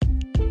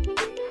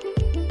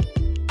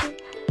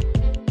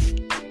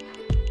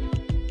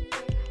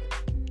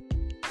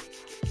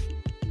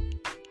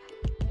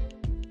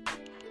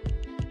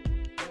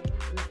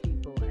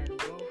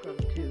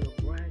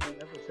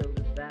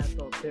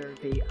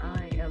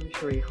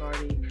Sheree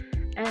Hardy,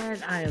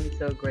 and I am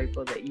so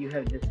grateful that you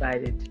have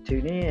decided to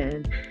tune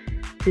in.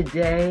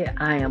 Today,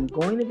 I am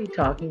going to be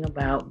talking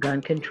about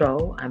gun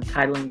control. I'm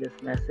titling this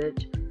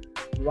message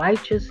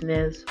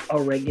Righteousness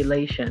or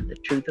Regulation, the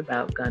Truth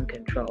About Gun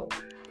Control.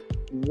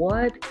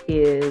 What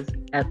is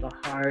at the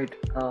heart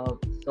of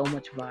so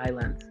much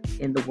violence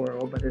in the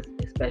world, but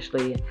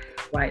especially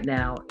right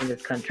now in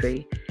this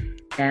country?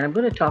 And I'm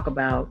going to talk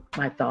about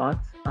my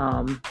thoughts.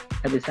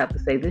 I just have to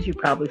say this, you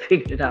probably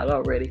figured it out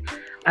already.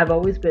 I've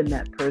always been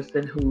that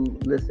person who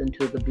listened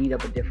to the beat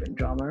of a different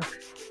drummer.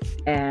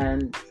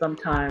 And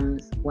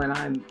sometimes when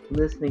I'm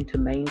listening to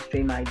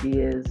mainstream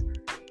ideas,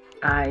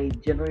 I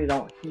generally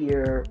don't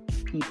hear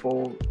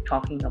people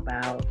talking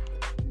about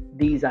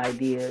these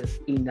ideas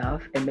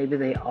enough, and maybe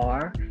they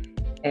are.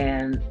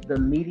 And the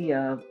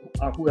media,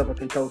 or whoever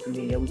controls the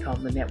media, we call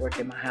them the network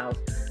in my house,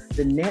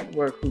 the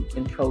network who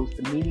controls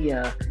the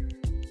media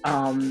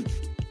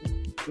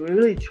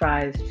really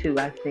tries to,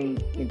 I think,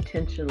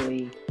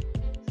 intentionally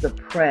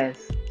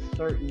suppress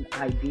certain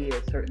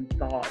ideas, certain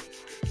thoughts.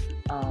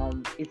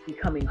 It's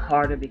becoming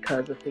harder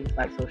because of things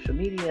like social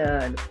media,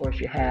 and of course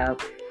you have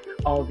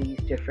all these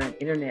different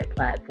internet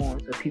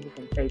platforms where people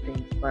can say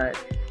things, but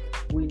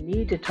we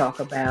need to talk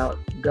about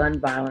gun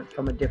violence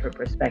from a different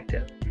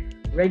perspective.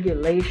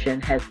 Regulation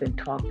has been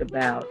talked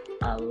about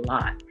a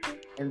lot,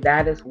 and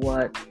that is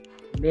what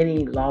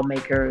many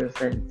lawmakers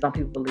and some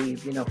people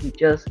believe, if we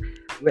just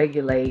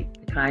regulate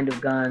the kind of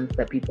guns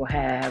that people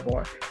have,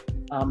 or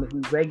if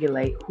we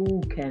regulate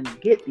who can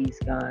get these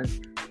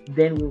guns,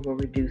 then we will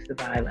reduce the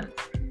violence.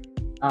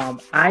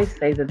 I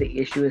say that the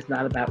issue is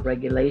not about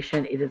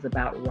regulation, it is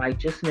about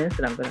righteousness,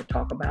 and I'm going to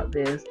talk about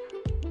this.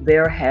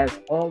 There has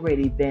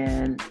already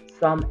been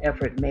some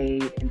effort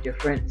made in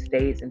different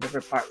states and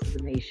different parts of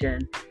the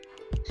nation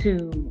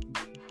to,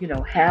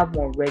 have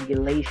more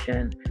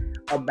regulation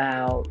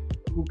about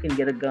who can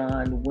get a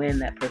gun, when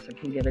that person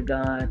can get a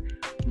gun,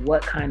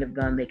 what kind of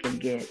gun they can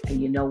get. And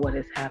you know what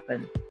has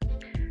happened?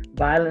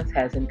 Violence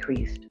has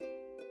increased,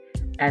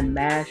 and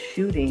mass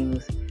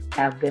shootings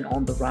have been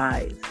on the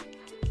rise.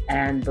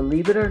 And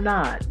believe it or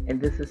not,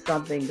 and this is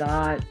something,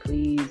 God,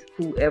 please,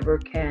 whoever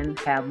can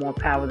have more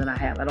power than I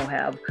have. I don't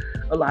have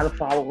a lot of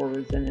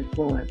followers and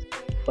influence,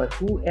 but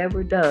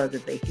whoever does,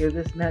 if they hear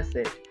this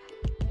message,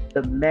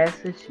 the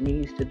message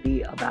needs to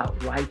be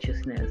about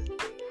righteousness,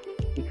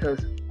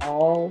 because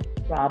all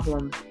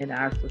problems in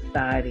our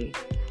society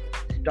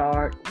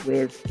start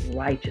with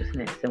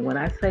righteousness. And when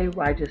I say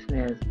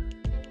righteousness,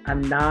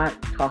 I'm not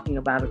talking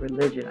about a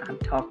religion. I'm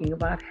talking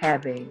about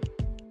having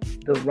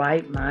the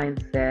right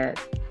mindset,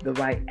 the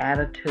right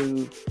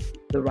attitude,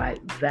 the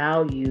right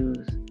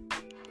values,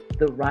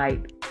 the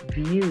right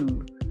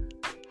view.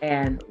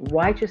 And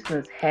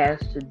righteousness has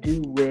to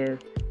do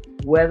with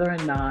whether or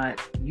not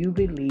you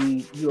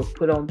believe you are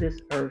put on this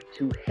earth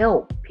to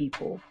help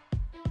people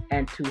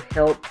and to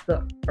help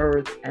the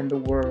earth and the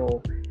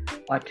world,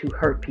 or to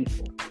hurt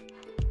people.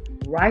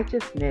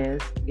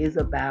 Righteousness is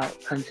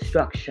about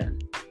construction.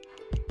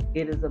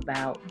 It is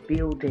about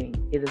building.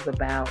 It is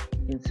about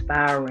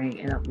inspiring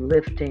and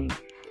uplifting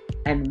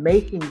and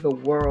making the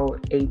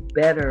world a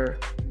better,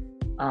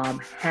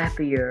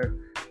 happier,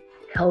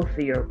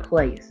 healthier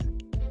place.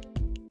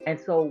 And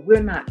so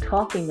we're not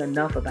talking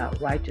enough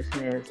about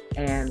righteousness,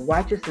 and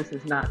righteousness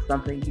is not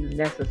something you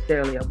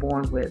necessarily are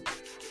born with.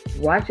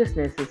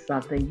 Righteousness is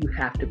something you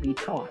have to be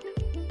taught.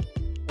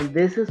 And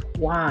this is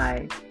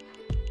why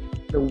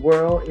the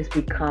world is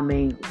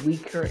becoming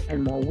weaker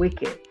and more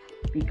wicked,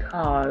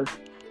 because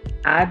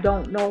I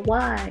don't know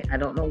why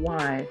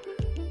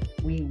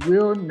we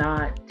will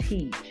not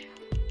teach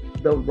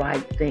the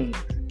right things.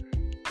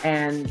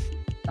 And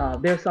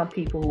there's some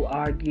people who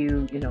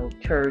argue,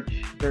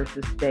 church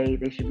versus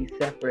state, they should be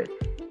separate.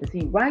 And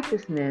see,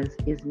 righteousness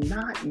is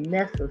not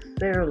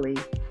necessarily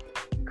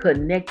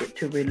connected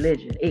to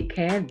religion. It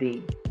can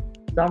be.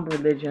 Some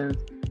religions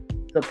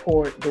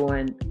support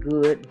doing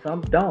good,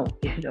 some don't,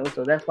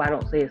 so that's why I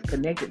don't say it's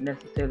connected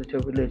necessarily to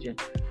religion.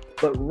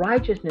 But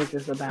righteousness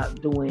is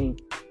about doing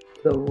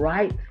the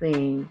right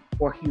thing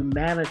for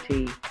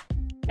humanity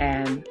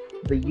and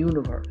the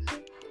universe.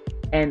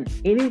 And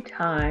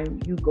anytime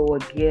you go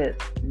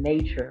against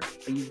nature,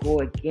 or you go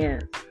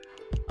against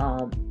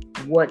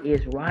what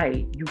is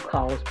right, you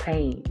cause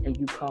pain, and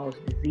you cause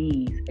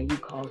disease, and you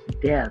cause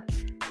death.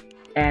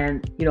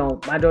 And,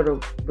 my daughter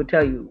would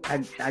tell you,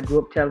 I grew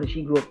up telling,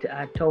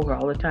 I told her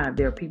all the time,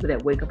 there are people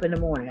that wake up in the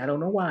morning, I don't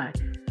know why,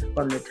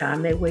 from the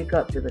time they wake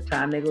up to the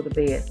time they go to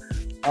bed,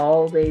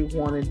 all they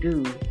want to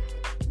do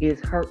is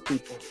hurt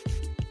people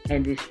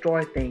and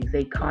destroy things.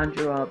 They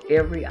conjure up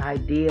every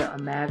idea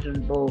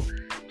imaginable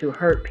to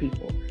hurt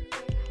people.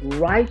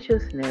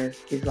 Righteousness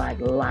is like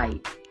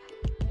light.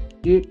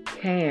 It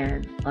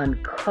can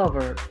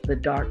uncover the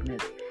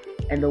darkness.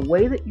 And the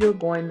way that you're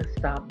going to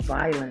stop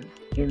violence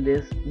in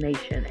this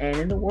nation and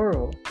in the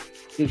world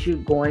is you're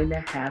going to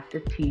have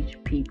to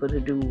teach people to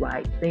do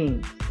right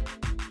things.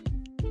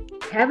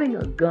 Having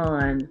a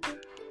gun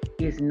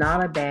is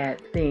not a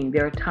bad thing.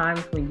 There are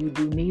times when you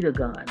do need a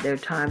gun. There are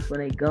times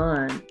when a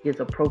gun is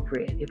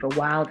appropriate. If a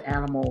wild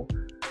animal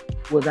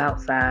was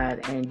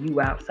outside and you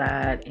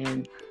outside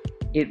and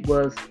it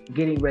was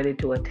getting ready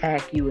to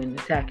attack you and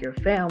attack your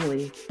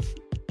family,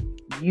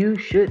 you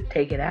should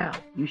take it out.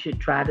 You should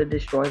try to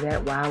destroy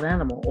that wild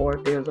animal. Or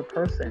if there's a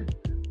person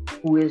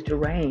who is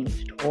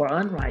deranged or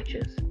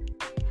unrighteous,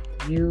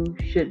 you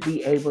should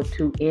be able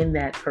to end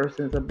that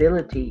person's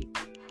ability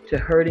to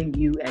hurting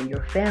you and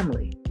your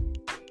family.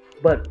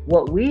 But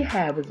what we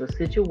have is a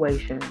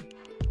situation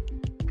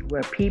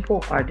where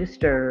people are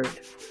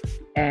disturbed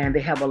and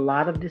they have a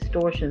lot of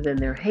distortions in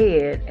their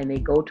head, and they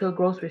go to a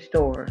grocery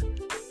store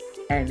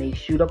and they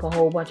shoot up a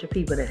whole bunch of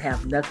people that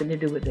have nothing to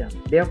do with them.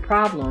 Their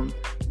problem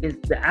is,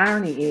 the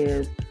irony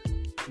is,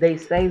 they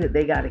say that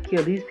they got to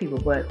kill these people,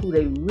 but who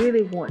they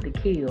really want to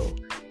kill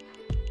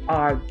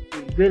are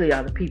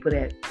the people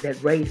that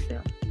raised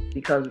them.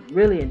 Because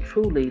really and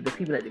truly, the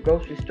people at the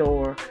grocery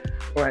store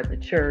or at the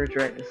church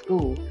or at the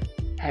school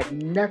had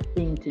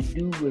nothing to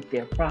do with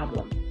their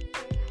problem.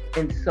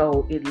 And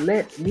so it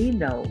lets me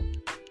know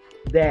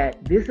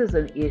that this is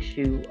an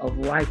issue of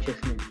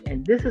righteousness.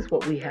 And this is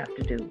what we have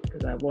to do,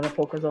 because I want to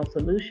focus on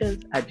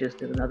solutions. I just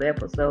did another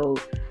episode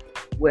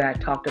where I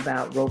talked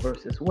about Roe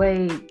versus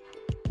Wade,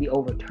 the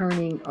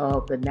overturning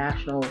of the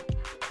national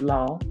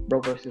law,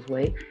 Roe versus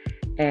Wade,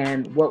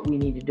 and what we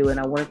need to do. And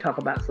I want to talk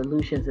about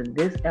solutions in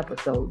this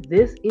episode.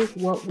 This is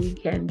what we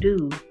can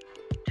do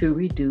to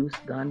reduce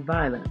gun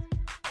violence.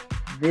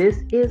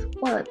 This is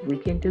what we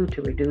can do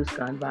to reduce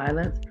gun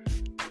violence.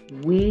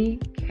 We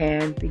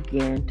can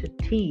begin to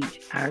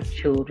teach our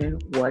children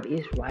what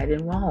is right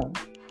and wrong.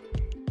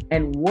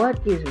 And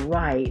what is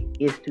right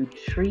is to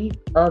treat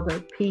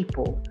other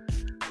people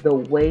the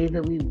way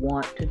that we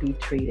want to be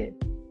treated.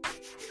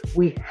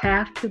 We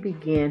have to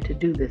begin to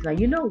do this. Now,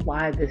 you know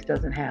why this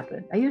doesn't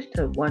happen. I used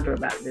to wonder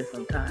about this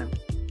sometimes.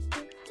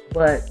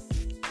 But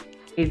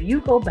if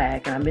you go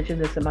back, and I mentioned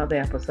this in my other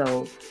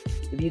episode,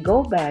 if you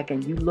go back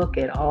and you look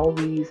at all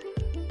these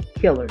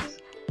killers,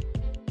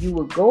 you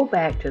will go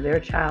back to their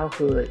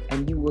childhood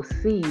and you will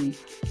see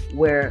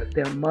where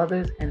their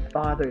mothers and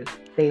fathers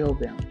failed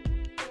them,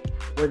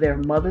 where their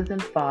mothers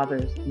and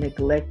fathers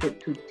neglected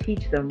to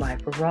teach them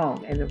right from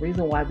wrong. And the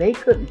reason why they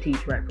couldn't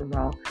teach right from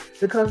wrong,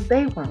 because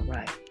they weren't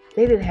right.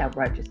 They didn't have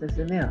righteousness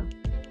in them.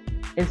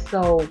 And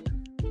so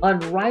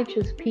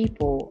unrighteous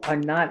people are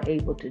not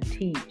able to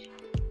teach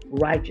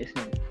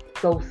righteousness.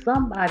 So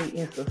somebody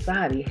in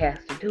society has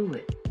to do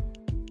it.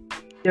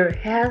 There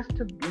has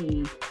to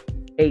be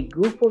a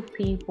group of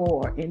people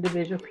or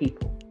individual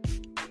people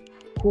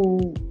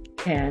who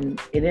can,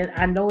 and then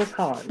I know it's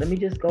hard. Let me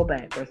just go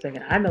back for a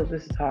second. I know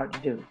this is hard to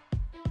do.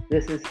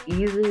 This is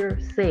easier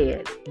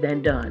said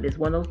than done. It's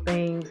one of those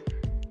things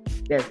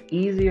that's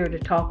easier to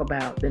talk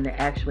about than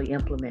to actually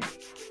implement.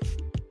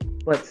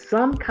 But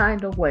some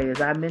kind of way,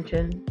 as I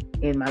mentioned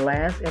in my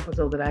last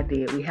episode that I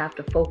did, we have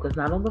to focus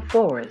not on the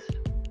forest,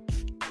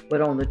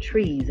 but on the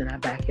trees in our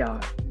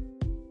backyard.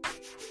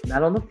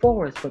 Not on the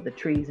forest, but the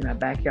trees in our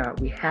backyard.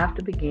 We have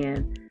to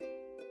begin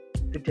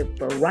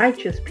for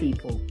righteous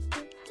people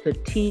to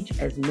teach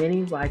as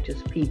many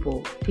righteous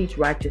people, teach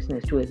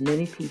righteousness to as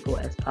many people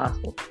as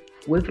possible,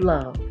 with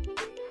love,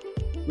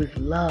 with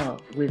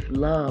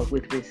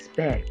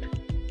respect,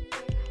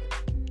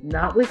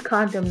 not with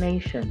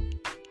condemnation,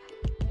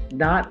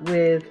 not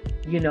with,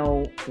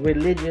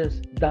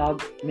 religious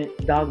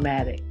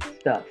dogmatic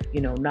stuff,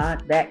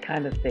 not that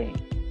kind of thing.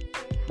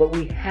 But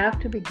we have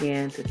to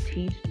begin to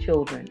teach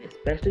children,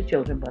 especially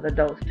children, but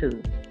adults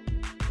too.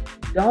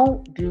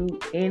 Don't do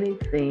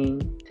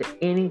anything to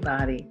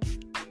anybody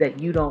that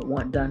you don't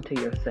want done to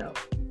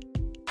yourself.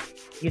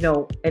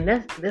 And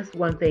that's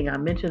one thing. I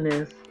mentioned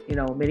this,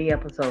 many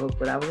episodes,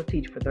 but I was a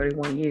teacher for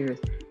 31 years.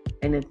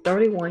 And in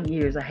 31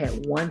 years, I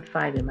had one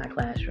fight in my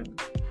classroom.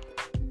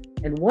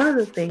 And one of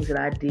the things that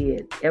I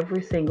did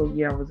every single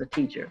year I was a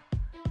teacher,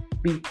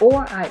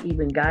 before I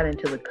even got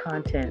into the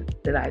content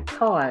that I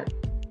taught,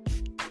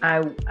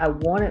 I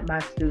wanted my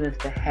students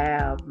to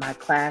have my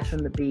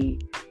classroom to be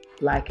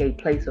like a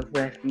place of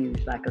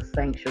refuge, like a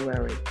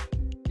sanctuary,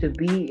 to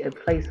be a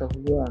place of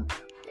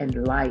warmth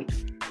and light.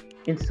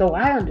 And so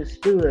I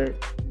understood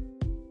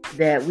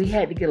that we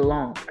had to get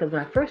along, because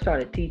when I first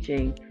started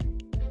teaching,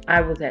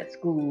 I was at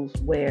schools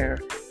where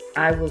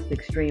I was the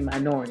extreme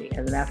minority.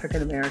 As an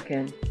African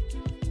American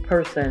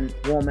person,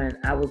 woman,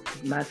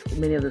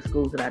 many of the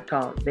schools that I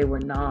taught, they were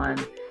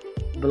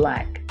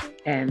non-black,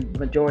 and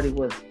majority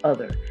was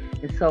other.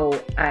 And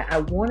so I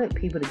wanted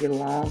people to get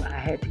along. I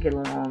had to get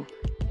along.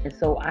 And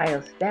so I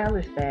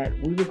established that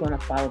we were going to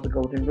follow the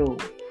golden rule.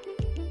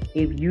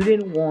 If you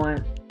didn't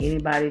want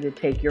anybody to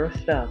take your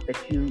stuff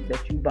that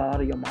you bought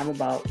or your mama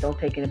bought, don't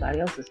take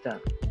anybody else's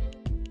stuff.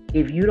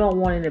 If you don't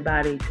want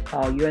anybody to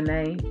call your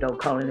name, don't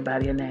call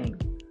anybody a name.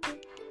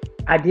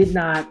 I did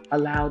not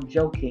allow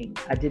joking.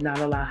 I did not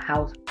allow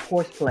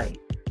horseplay.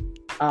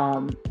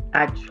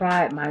 I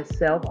tried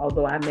myself,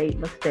 although I made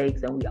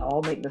mistakes, and we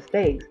all make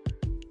mistakes.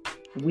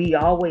 We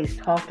always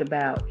talked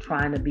about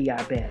trying to be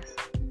our best.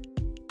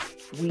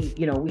 We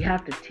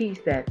have to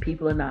teach that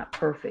people are not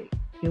perfect.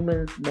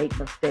 Humans make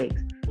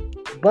mistakes.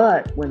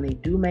 But when they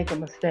do make a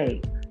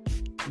mistake,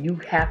 You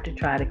have to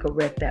try to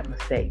correct that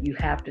mistake. You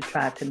have to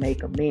try to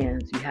make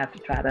amends. You have to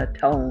try to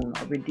atone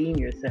or redeem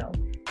yourself.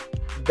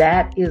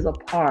 That is a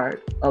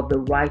part of the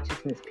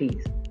righteousness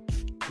piece.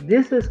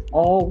 This is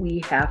all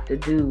we have to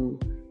do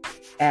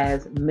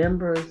as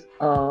members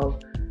of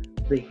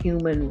the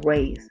human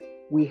race.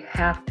 We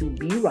have to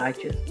be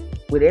righteous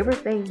with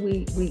everything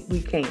we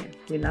can.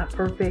 We're not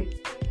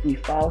perfect. We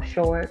fall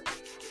short.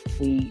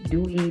 We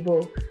do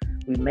evil.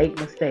 We make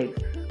mistakes.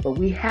 But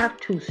we have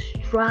to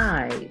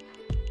strive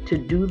to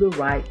do the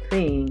right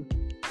thing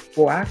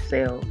for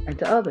ourselves and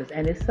to others.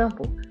 And it's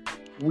simple.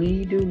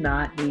 We do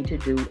not need to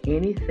do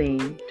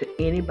anything to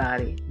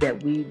anybody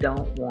that we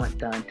don't want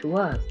done to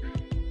us.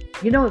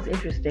 You know, it's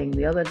interesting.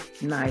 The other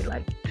night,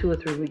 like 2 or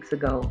 3 weeks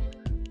ago,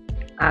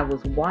 I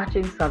was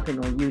watching something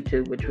on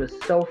YouTube, which was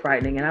so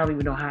frightening, and I don't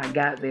even know how I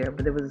got there,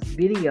 but there was this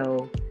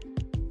video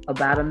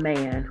about a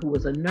man who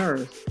was a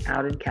nurse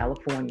out in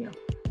California.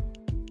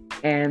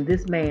 And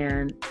this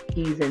man,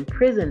 he's in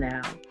prison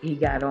now. He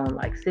got on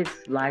like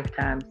 6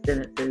 lifetime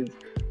sentences.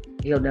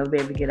 He'll never be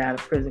able to get out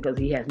of prison because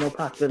he has no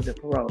possibility of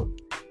parole.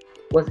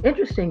 What's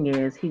interesting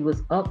is he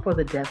was up for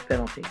the death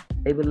penalty.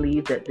 They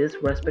believe that this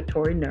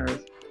respiratory nurse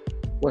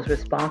was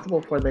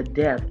responsible for the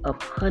death of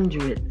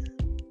hundreds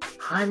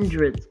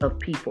of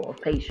people, of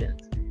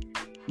patients.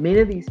 Many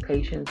of these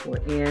patients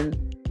were in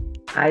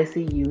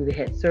ICU. They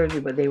had surgery,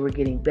 but they were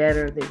getting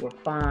better. They were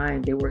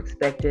fine. They were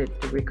expected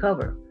to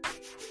recover.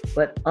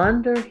 But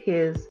under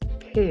his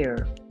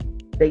care,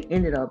 they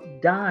ended up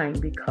dying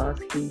because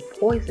he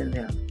poisoned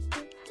them.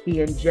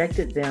 He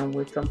injected them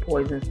with some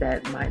poisons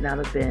that might not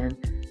have been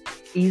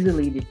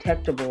easily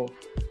detectable.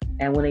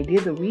 And when they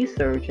did the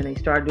research and they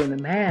started doing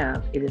the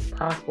math, it is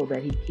possible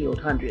that he killed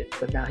hundreds.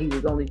 But now he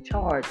was only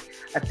charged,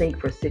 I think,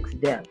 for 6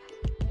 deaths.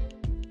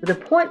 But the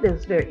point that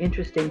was very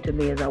interesting to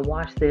me as I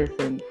watched this,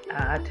 and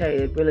I tell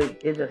you,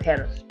 it just had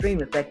a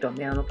extreme effect on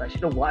me. I don't know if I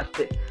should have watched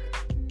it,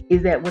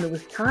 is that when it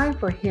was time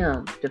for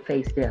him to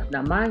face death,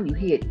 now mind you,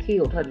 he had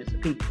killed hundreds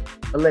of people,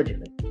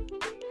 allegedly.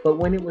 But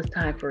when it was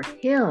time for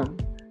him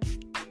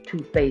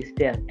to face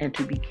death and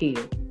to be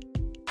killed,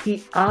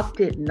 he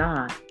opted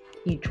not.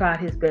 He tried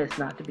his best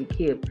not to be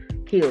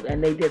killed,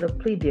 and they did a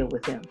plea deal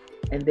with him.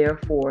 And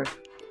therefore,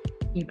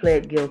 he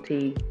pled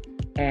guilty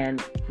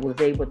and was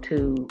able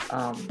to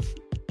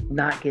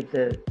not get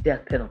the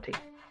death penalty.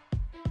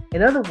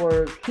 In other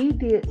words, he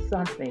did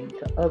something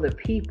to other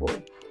people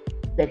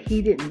that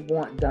he didn't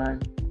want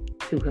done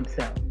to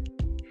himself.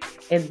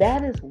 And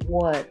that is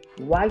what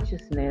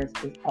righteousness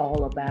is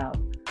all about.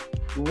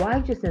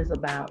 Righteousness is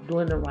about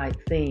doing the right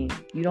thing.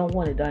 You don't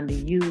want it done to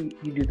you,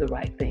 you do the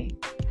right thing.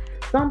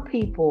 Some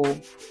people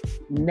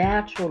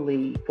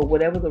naturally, for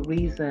whatever the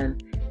reason,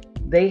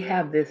 they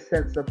have this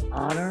sense of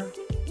honor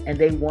and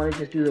they want to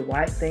just do the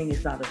right thing.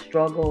 It's not a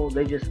struggle.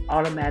 They just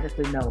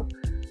automatically know.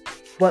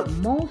 But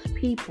most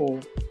people,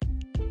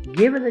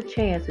 given a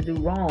chance to do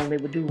wrong, they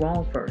would do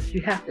wrong first.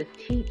 You have to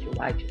teach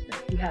righteousness.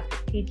 You have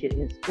to teach it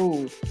in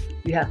schools.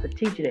 You have to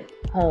teach it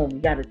at home. You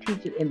got to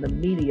teach it in the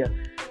media.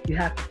 You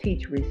have to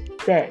teach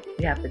respect.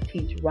 You have to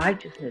teach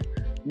righteousness,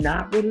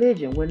 not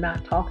religion. We're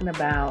not talking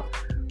about,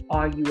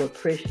 are you a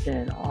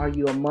Christian? Are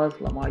you a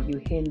Muslim? Are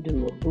you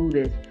Hindu or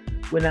Buddhist?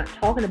 We're not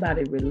talking about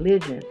a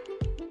religion.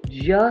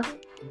 Just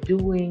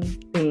doing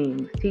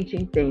things,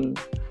 teaching things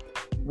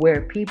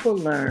where people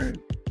learn,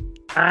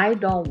 I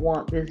don't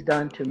want this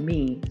done to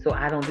me, so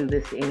I don't do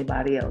this to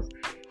anybody else.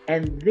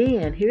 And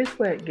then here's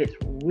where it gets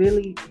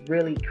really,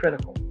 really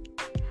critical.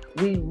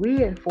 We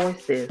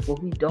reinforce this when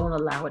we don't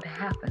allow it to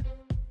happen.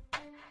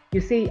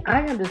 You see,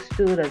 I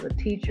understood as a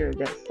teacher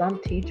that some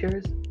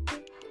teachers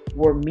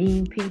were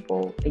mean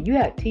people. And you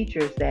had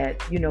teachers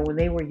that, when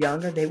they were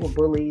younger, they were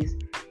bullies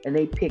and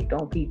they picked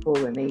on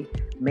people and they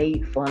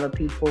made fun of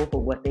people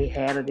for what they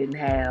had or didn't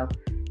have.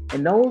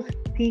 And those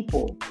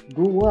people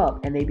grew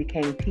up and they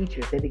became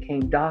teachers, they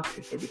became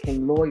doctors, they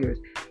became lawyers,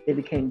 they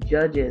became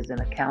judges and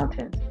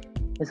accountants.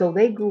 And so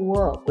they grew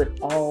up with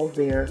all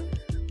their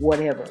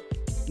whatever.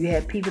 You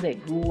had people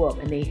that grew up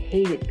and they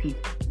hated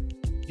people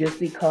just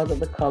because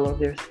of the color of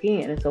their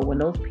skin. And so when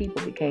those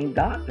people became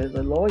doctors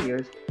or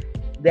lawyers,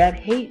 that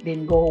hate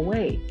didn't go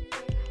away.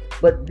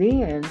 But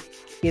then,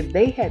 if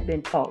they had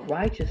been taught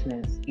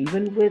righteousness,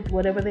 even with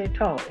whatever they're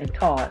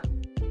taught,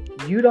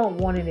 you don't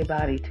want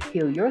anybody to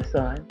kill your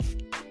son,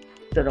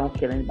 so don't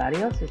kill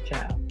anybody else's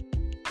child.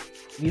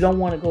 You don't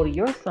want to go to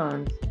your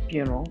son's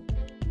funeral,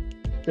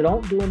 so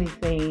don't do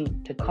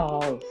anything to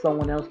cause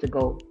someone else to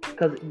go.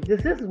 Because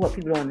this is what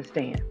people don't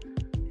understand.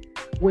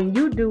 When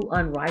you do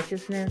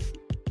unrighteousness,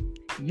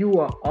 you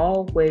are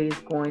always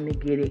going to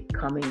get it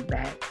coming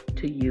back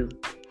to you.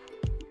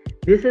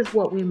 This is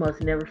what we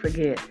must never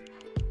forget.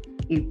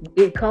 If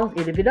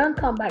it doesn't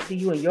come back to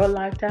you in your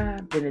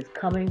lifetime, then it's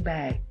coming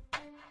back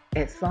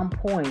at some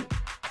point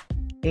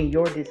in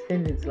your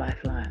descendants'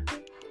 lifeline.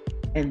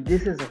 And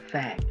this is a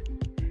fact.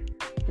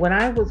 When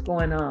I was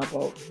growing up,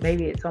 or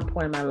maybe at some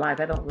point in my life,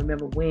 I don't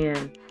remember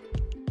when,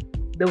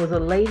 there was a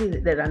lady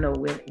that I know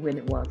when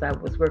it was. I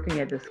was working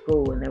at the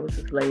school and there was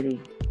this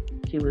lady.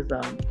 She was,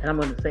 and I'm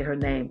going to say her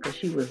name because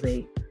she was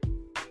a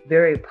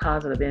very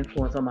positive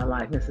influence on my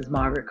life, Mrs.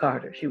 Margaret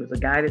Carter. She was a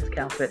guidance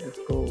counselor at the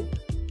school.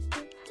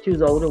 She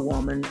was an older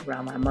woman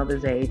around my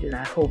mother's age, and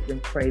I hope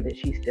and pray that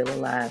she's still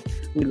alive.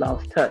 We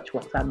lost touch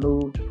once I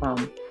moved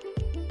from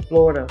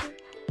Florida,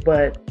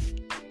 but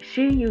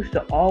she used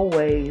to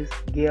always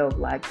give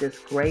like this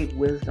great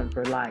wisdom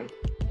for life.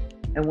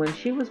 And when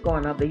she was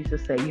growing up, they used to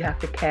say, you have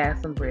to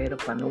cast some bread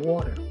upon the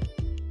water.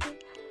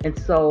 And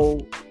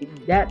so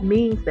that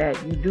means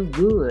that you do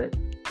good,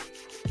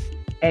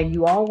 and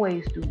you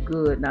always do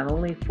good, not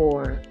only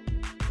for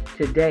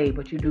today,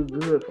 but you do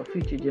good for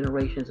future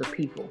generations of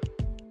people.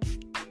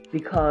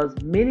 Because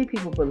many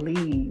people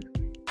believe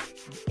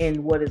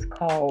in what is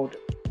called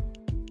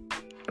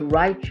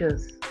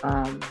righteous,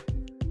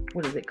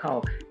 what is it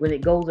called? When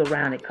it goes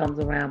around, it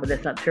comes around, but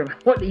that's not the term I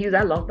want to use.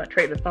 I lost my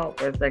train of thought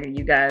for a second,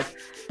 you guys.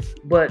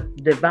 But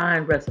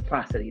divine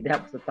reciprocity,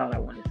 that was the thought I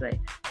wanted to say,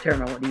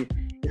 term I want to use.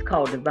 It's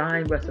called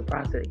divine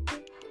reciprocity,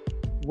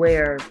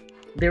 where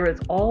there is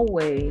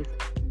always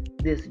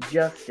this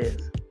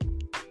justice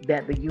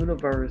that the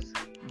universe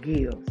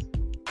gives.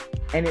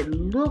 And it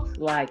looks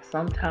like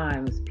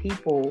sometimes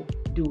people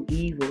do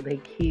evil, they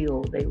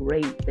kill, they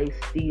rape, they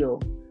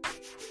steal.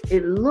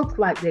 It looks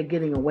like they're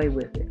getting away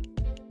with it.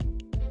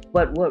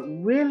 But what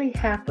really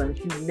happens,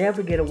 you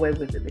never get away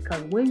with it,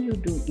 because when you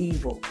do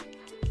evil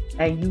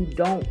and you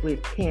don't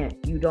repent,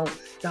 you don't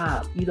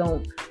stop, you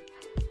don't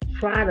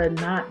try to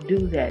not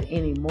do that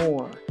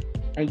anymore,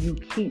 and you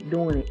keep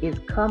doing it, it's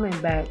coming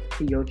back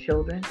to your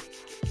children,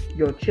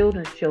 your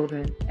children's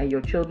children, and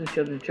your children's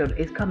children's children.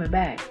 It's coming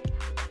back.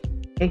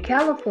 In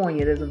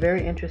California, there's a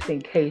very interesting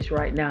case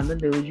right now in the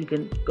news. You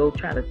can go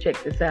try to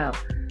check this out.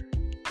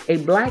 A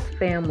black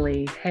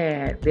family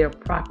had their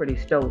property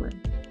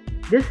stolen.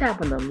 This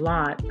happened a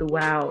lot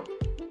throughout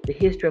the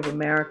history of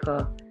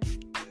America.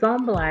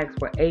 Some blacks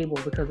were able,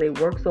 because they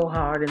worked so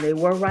hard and they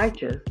were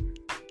righteous,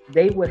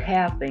 they would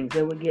have things.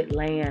 They would get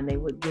land, they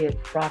would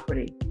get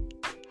property.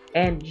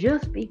 And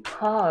just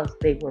because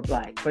they were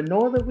black, for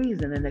no other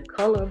reason than the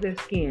color of their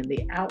skin,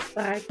 the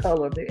outside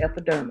color of their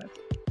epidermis,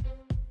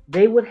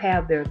 they would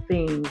have their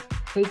things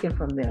taken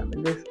from them.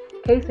 In this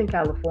case in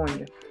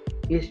California,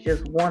 it's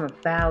just one of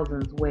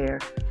thousands where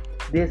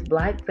this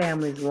black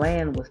family's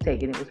land was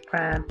taken. It was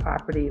prime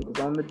property. It was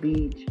on the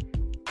beach.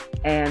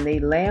 And the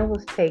land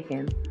was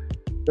taken.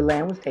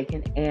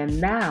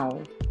 And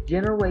now,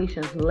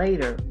 generations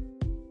later,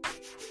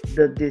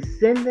 the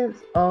descendants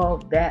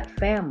of that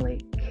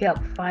family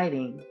kept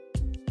fighting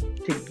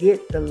to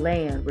get the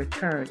land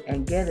returned.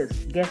 And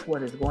guess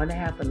what is going to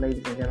happen,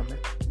 ladies and gentlemen?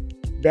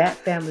 That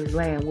family's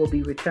land will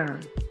be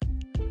returned.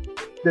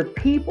 The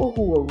people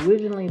who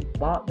originally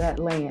bought that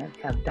land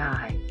have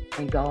died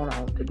and gone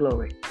on to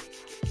glory.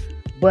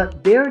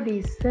 But their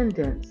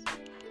descendants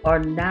are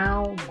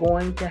now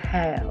going to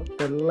have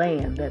the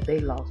land that they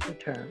lost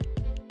returned.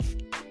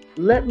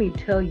 Let me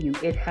tell you,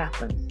 it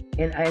happens.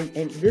 And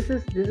this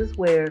is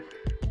where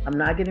I'm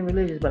not getting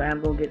religious, but I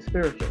am going to get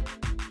spiritual.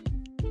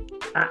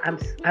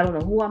 I don't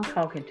know who I'm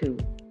talking to,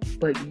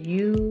 but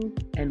you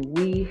and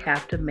we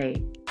have to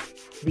make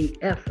the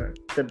effort,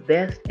 the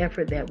best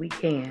effort that we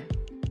can,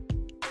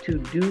 to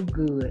do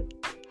good,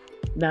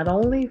 not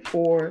only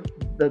for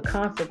the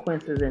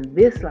consequences in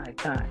this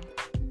lifetime,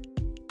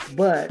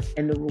 but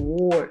in the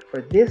reward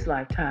for this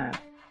lifetime,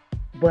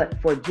 but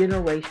for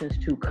generations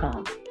to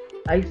come.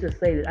 I used to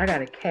say that I got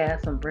to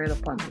cast some bread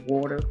upon the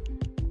water,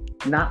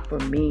 not for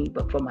me,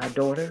 but for my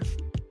daughter.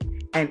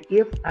 And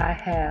if I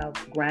have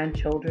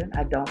grandchildren,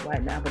 I don't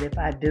right now, but if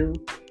I do,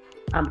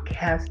 I'm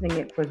casting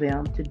it for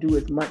them to do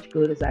as much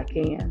good as I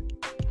can.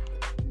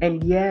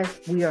 And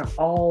yes, we are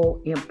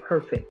all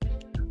imperfect.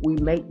 We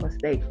make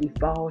mistakes. We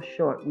fall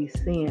short. We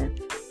sin.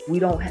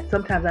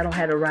 Sometimes I don't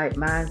have the right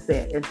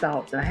mindset and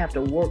thoughts, and I have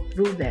to work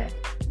through that.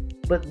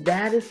 But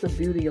that is the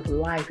beauty of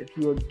life. If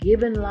you are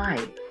given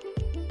life,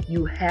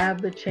 you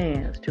have the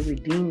chance to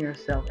redeem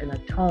yourself and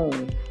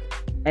atone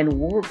and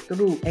work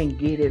through and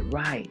get it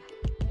right.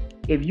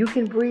 If you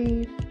can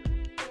breathe,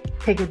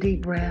 take a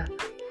deep breath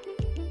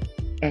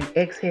and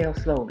exhale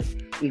slowly.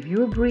 If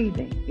you're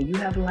breathing and you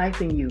have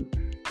life in you,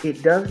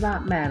 it does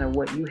not matter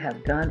what you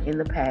have done in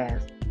the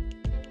past.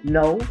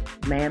 No,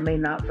 man may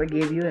not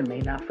forgive you and may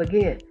not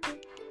forget,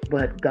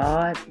 but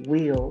God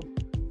will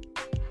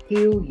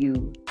heal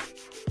you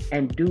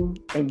and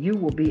you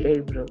will be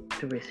able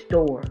to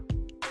restore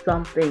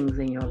some things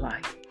in your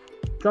life.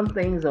 Some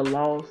things are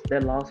lost,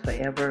 they're lost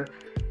forever.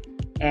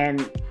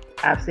 And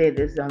I've said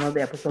this on other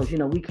episodes,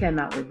 we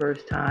cannot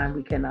reverse time,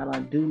 we cannot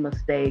undo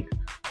mistakes,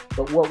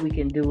 but what we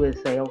can do is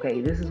say,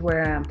 okay, this is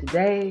where I am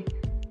today.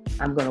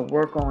 I'm going to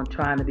work on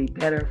trying to be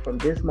better from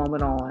this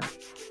moment on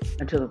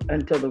until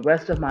the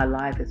rest of my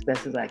life as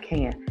best as I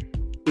can.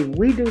 If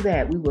we do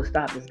that, we will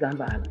stop this gun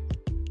violence.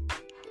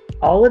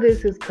 All of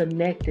this is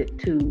connected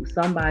to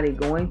somebody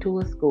going to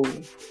a school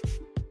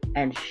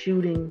and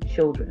shooting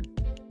children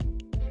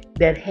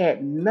that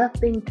had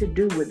nothing to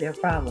do with their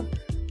problem.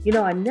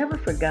 I never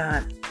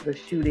forgot the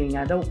shooting.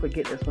 I don't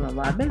forget this one a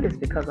lot. Maybe it's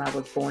because I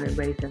was born and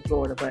raised in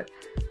Florida, but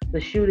the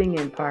shooting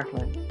in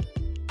Parkland,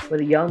 where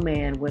the young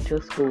man went to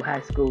a school,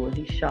 high school, and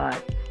he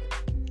shot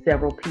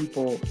several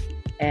people,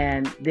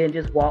 and then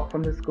just walked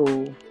from the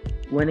school,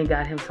 went and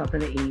got him something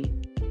to eat.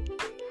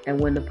 And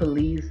when the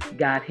police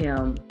got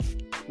him,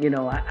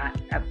 I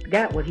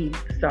forgot what he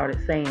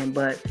started saying,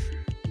 but,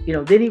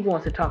 then he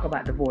wants to talk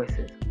about the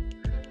voices.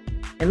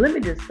 And let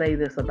me just say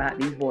this about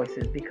these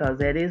voices, because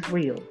that is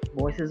real.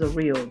 Voices are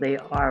real. They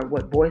are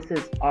what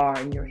voices are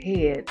in your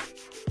head.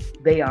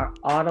 They are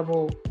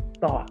audible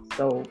thoughts.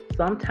 So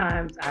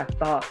sometimes our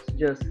thoughts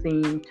just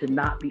seem to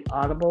not be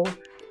audible,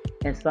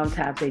 and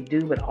sometimes they do,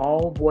 but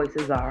all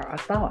voices are our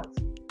thoughts.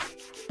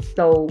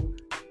 So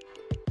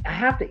I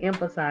have to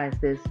emphasize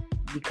this,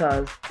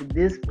 because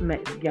this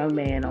young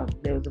man,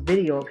 there was a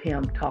video of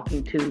him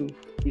talking to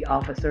the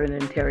officer in the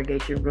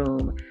interrogation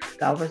room.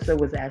 The officer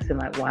was asking,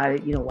 like, why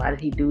did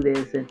he do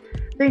this, and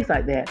things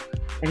like that.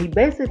 And he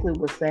basically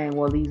was saying,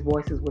 well, these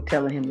voices were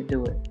telling him to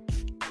do it.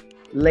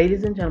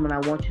 Ladies and gentlemen, I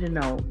want you to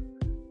know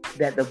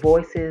that the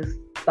voices,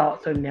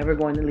 thoughts are never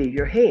going to leave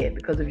your head,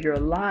 because if you're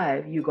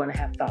alive, you're going to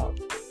have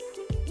thoughts.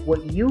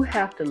 What you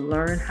have to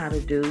learn how to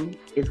do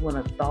is when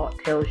a thought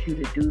tells you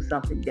to do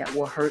something that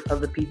will hurt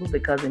other people,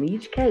 because in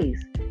each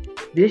case,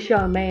 this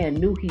young man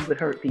knew he would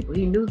hurt people.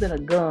 He knew that a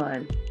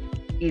gun,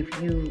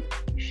 if you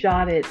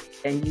shot it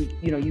and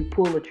you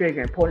pull the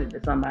trigger and point it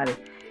to somebody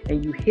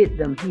and you hit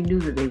them, he knew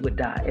that they would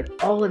die. And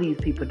all of these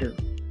people do.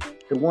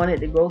 The one at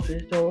the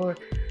grocery store,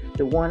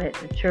 the one at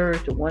the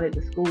church, the one at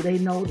the school, they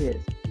know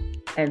this.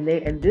 And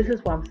this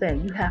is what I'm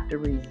saying. You have to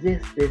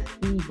resist this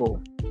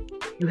evil.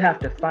 You have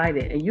to fight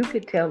it. And you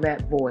could tell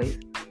that voice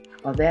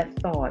or that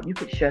thought, you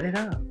could shut it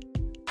up.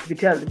 You could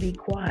tell it to be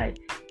quiet.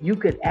 You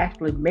could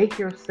actually make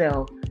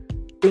yourself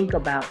think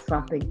about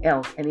something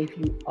else. And if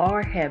you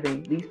are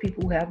having, these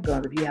people who have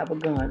guns, if you have a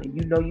gun and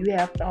you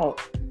have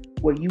thoughts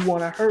where you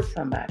want to hurt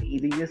somebody,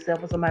 either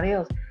yourself or somebody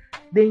else,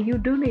 then you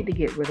do need to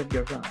get rid of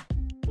your gun.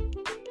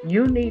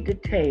 You need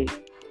to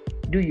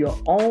do your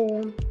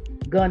own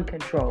gun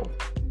control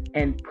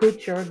and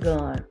put your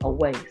gun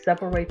away.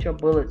 Separate your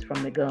bullets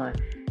from the gun.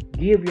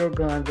 Give your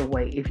guns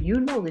away. If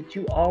you know that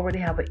you already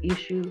have an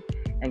issue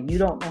and you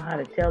don't know how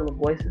to tell the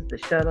voices to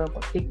shut up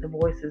or kick the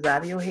voices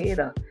out of your head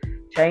or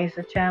change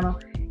the channel,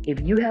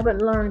 if you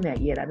haven't learned that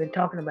yet, I've been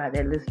talking about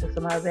that, listen to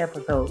some other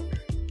episodes,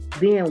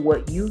 then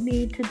what you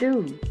need to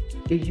do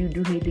is you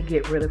do need to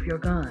get rid of your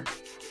gun,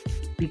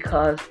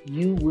 because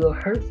you will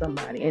hurt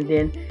somebody. And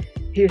then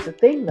here's the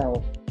thing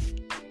though,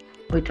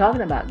 we're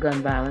talking about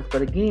gun violence,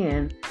 but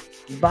again,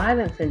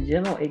 violence in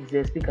general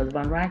exists because of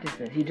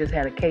unrighteousness. You just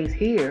had a case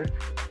here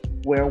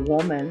where a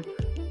woman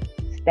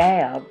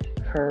stabbed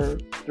her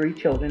 3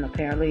 children.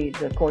 Apparently,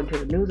 according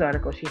to the news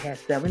article, she has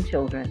 7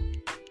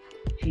 children.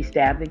 She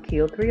stabbed and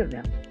killed 3 of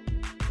them.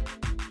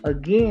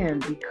 Again,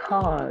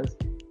 because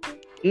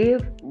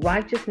if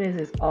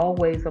righteousness is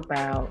always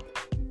about,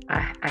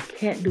 I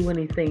can't do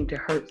anything to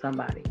hurt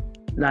somebody,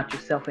 not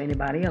yourself or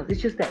anybody else.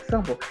 It's just that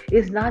simple.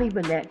 It's not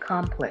even that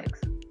complex.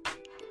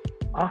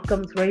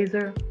 Occam's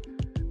razor,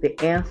 the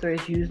answer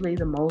is usually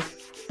the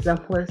most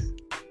simplest.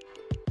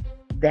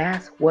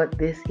 That's what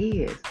this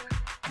is.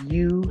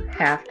 You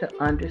have to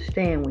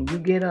understand when you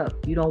get up,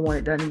 you don't want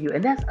it done to you.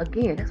 And that's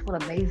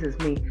what amazes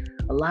me.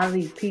 A lot of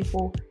these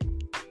people,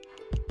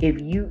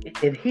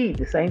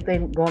 the same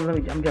thing going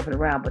on, I'm jumping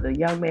around, but the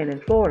young man in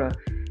Florida,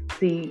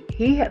 see,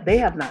 they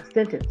have not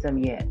sentenced him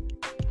yet.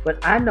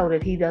 But I know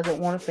that he doesn't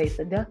want to face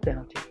the death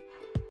penalty.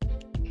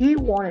 He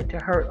wanted to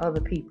hurt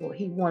other people.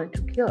 He wanted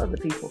to kill other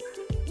people.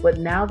 But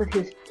now that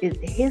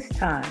it's his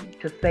time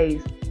to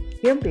face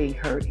him being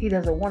hurt, he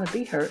doesn't want to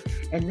be hurt.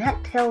 And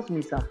that tells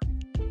me something.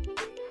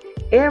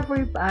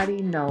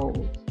 Everybody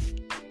knows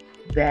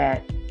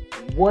that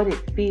what it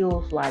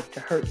feels like to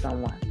hurt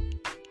someone.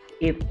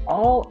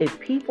 If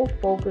people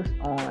focus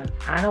on,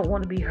 I don't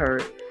want to be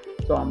hurt,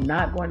 so I'm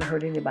not going to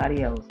hurt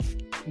anybody else,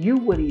 you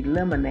would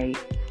eliminate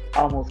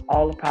almost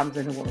all the problems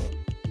in the world.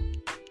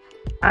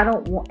 I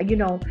don't want,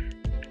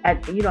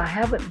 I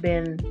haven't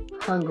been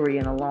hungry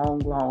in a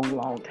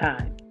long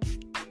time,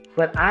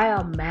 but I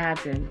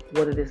imagine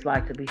what it is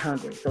like to be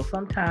hungry. So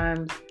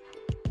sometimes,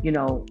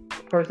 a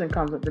person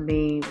comes up to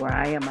me where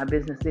I am, my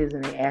business is,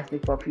 and they ask me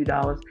for a few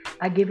dollars,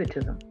 I give it to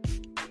them,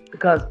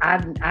 because I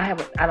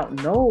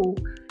don't know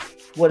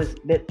what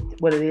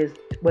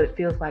it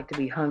feels like to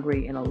be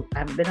hungry, I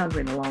haven't been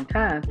hungry in a long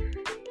time,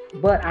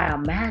 but I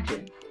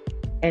imagine,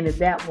 and if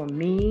that were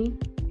me,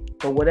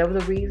 for whatever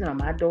the reason, or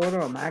my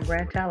daughter, or my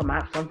grandchild,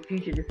 or some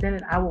future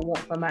descendant, I would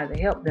want somebody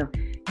to help them.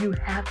 You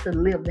have to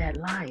live that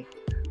life.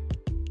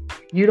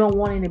 You don't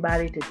want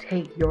anybody to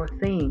take your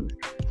things,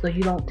 so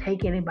you don't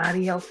take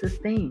anybody else's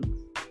things.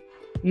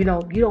 You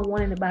don't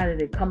want anybody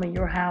to come in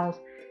your house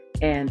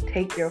and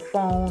take your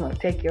phone or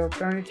take your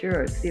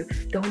furniture,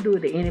 don't do it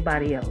to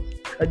anybody else.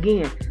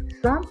 Again,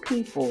 some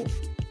people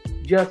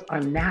just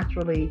are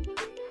naturally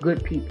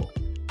good people.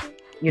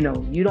 You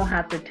don't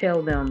have to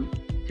tell them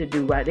to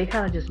do right. They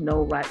kind of just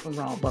know right from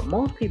wrong, but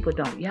most people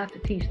don't. You have to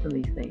teach them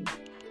these things.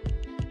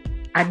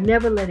 I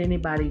never let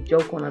anybody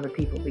joke on other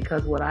people,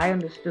 because what I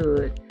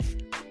understood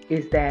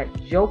is that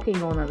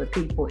joking on other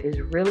people is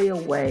really a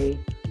way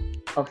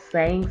of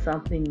saying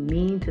something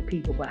mean to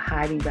people but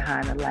hiding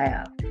behind a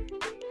laugh.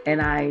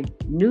 And I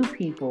knew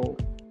people,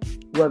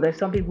 well, there's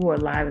some people who are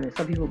alive and there's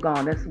some people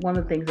gone. That's one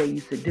of the things they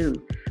used to do.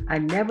 I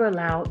never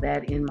allowed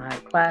that in my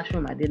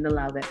classroom. I didn't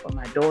allow that for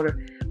my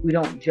daughter. We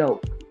don't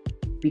joke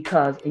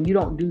and you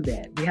don't do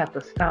that. We have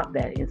to stop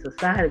that. In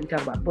society, we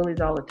talk about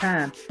bullies all the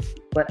time,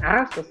 but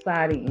our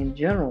society in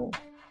general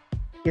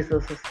is a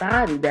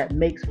society that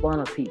makes fun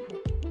of people.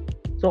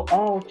 So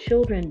all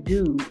children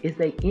do is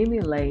they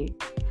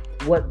emulate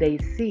what they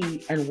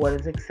see and what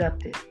is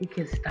accepted. We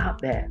can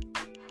stop that.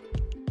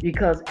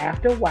 Because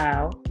after a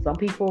while, some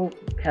people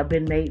have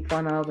been made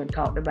fun of and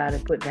talked about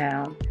and put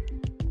down,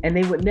 and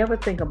they would never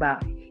think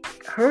about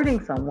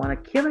hurting someone or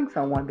killing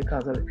someone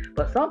because of it.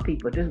 But some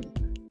people do.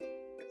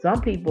 Some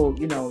people,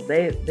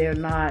 they're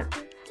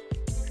not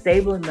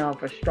stable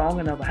enough or strong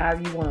enough, or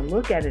however you want to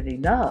look at it,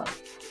 enough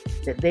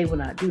that they will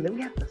not do that.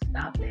 We have to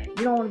stop that.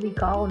 You don't want to be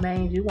called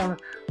names. You want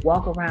to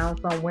walk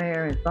around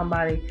somewhere and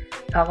somebody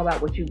talk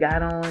about what you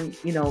got on.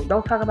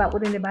 Don't talk about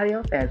what anybody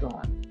else has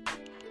on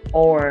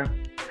or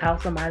how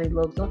somebody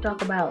looks. Don't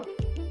talk about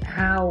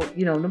how,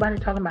 nobody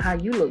talking about how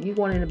you look. You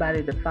want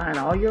anybody to find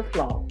all your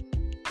flaws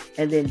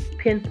and then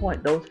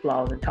pinpoint those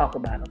flaws and talk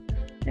about them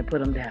and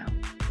put them down.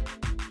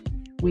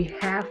 We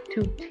have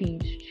to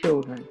teach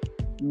children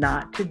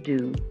not to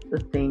do the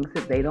things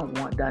that they don't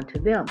want done to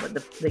them. But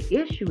the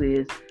issue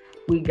is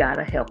we got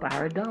to help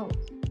our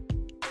adults,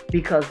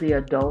 because the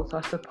adults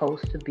are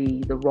supposed to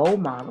be the role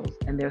models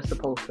and they're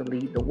supposed to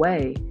lead the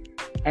way.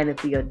 And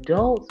if the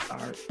adults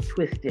are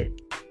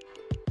twisted,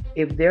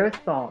 if their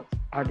thoughts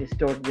are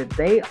distorted, if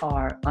they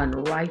are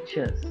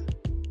unrighteous,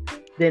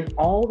 then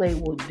all they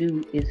will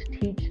do is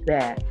teach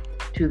that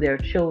to their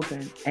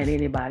children and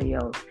anybody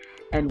else.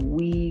 And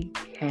we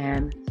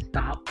can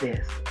stop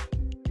this.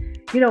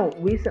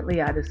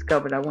 Recently I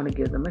discovered, I want to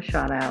give them a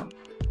shout out.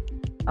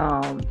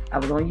 I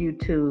was on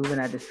YouTube and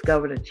I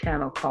discovered a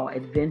channel called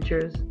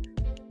Adventures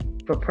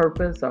for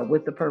Purpose, or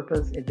With the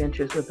Purpose,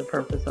 Adventures with the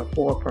Purpose, or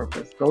For a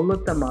Purpose. Go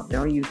look them up. They're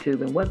on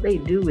YouTube. And what they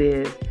do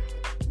is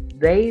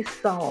they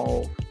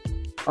solve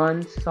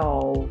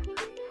unsolved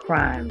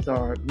crimes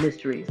or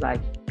mysteries,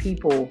 like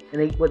people,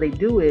 and what they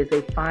do is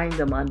they find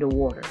them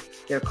underwater,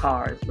 their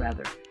cars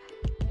rather,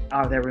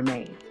 or their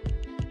remains.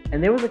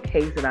 And there was a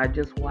case that I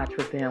just watched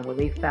with them where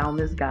they found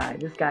this guy.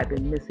 This guy had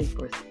been missing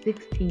for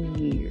 16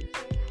 years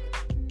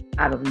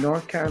out of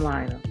North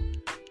Carolina.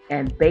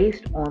 And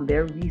based on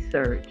their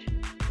research,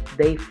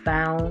 they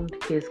found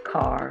his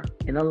car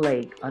in a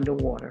lake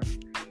underwater.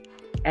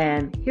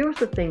 And here's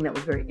the thing that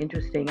was very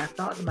interesting. I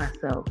thought to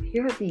myself,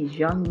 here are these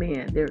young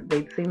men.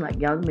 They seem like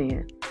young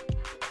men.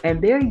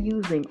 And they're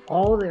using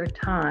all their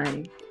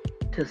time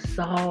to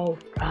solve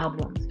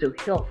problems, to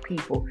help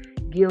people,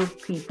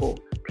 give people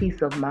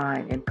peace of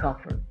mind and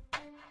comfort.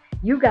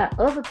 You got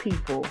other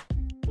people,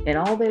 and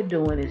all they're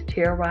doing is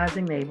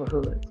terrorizing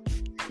neighborhoods,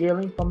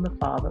 stealing from the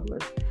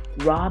fatherless,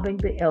 robbing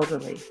the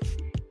elderly.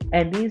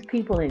 And these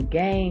people in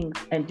gangs,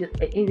 and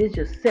it's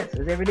just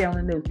senseless every day on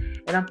the news.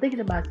 And I'm thinking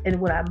about, and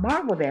what I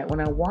marveled at when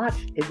I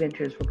watched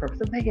Adventures for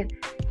Purpose, I'm thinking,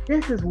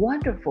 this is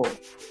wonderful.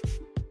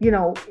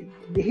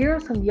 Here are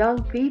some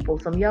young people,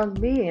 some young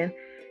men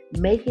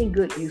making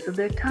good use of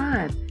their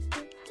time.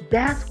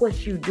 That's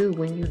what you do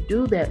when you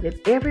do that.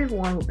 If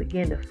everyone will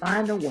begin to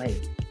find a way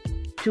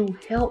to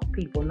help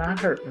people, not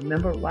hurt.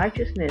 Remember,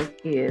 righteousness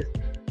is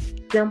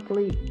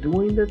simply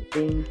doing the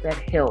things that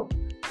help,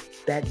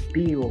 that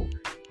build,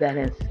 that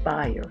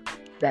inspire,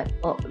 that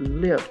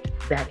uplift,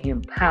 that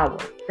empower.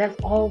 That's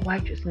all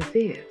righteousness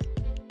is.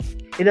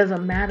 It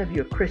doesn't matter if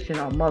you're Christian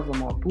or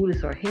Muslim or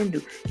Buddhist or Hindu.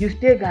 You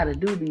still got to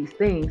do these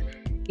things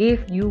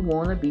if you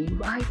want to be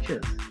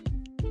righteous.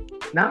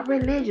 Not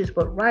religious,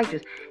 but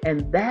righteous.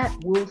 And that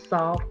will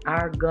solve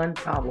our gun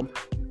problem.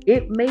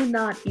 It may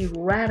not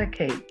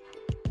eradicate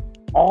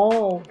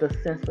all the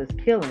senseless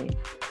killing,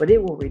 but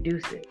it will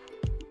reduce it.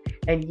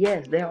 And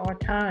yes, there are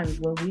times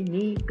when we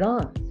need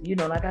guns.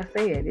 Like I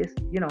said, it's,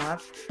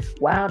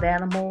 wild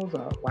animals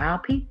or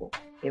wild people.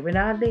 Every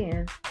now and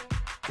then.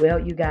 Well,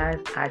 you guys,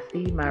 I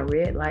see my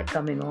red light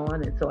coming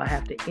on, and so I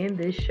have to end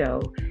this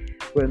show.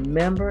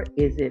 Remember,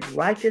 is it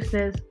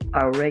righteousness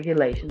or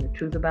regulation? The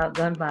truth about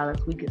gun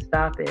violence, we can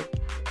stop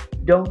it.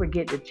 Don't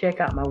forget to check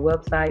out my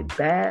website,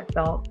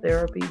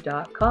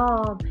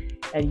 badthoughtherapy.com.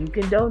 And you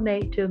can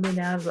donate to me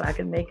now so I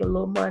can make a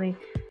little money.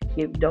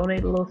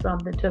 Donate a little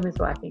something to me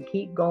so I can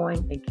keep going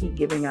and keep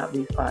giving out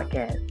these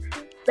podcasts.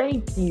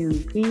 Thank you.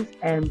 Peace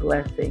and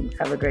blessings.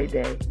 Have a great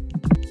day.